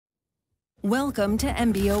Welcome to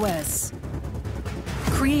MB.OS.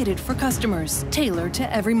 Created for customers, tailored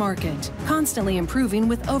to every market, constantly improving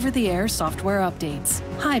with over-the-air software updates.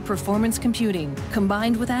 High-performance computing,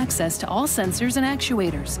 combined with access to all sensors and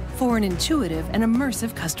actuators for an intuitive and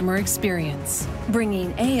immersive customer experience.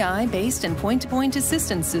 Bringing AI-based and point-to-point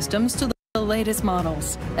assistance systems to the latest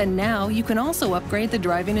models. And now you can also upgrade the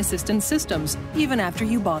driving assistance systems even after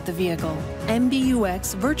you bought the vehicle.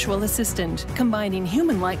 MB.OS Virtual Assistant, combining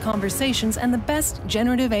human-like conversations and the best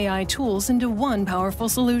generative AI tools into one powerful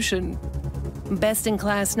solution.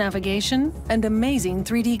 Best-in-class navigation and amazing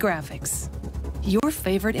 3D graphics. Your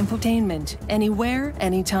favorite infotainment, anywhere,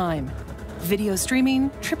 anytime. Video streaming,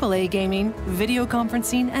 AAA gaming, video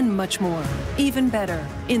conferencing, and much more. Even better,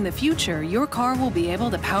 in the future, your car will be able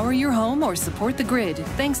to power your home or support the grid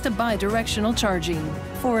thanks to bi-directional charging.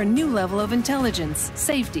 For a new level of intelligence,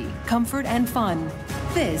 safety, comfort, and fun,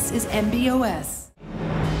 this is MB.OS.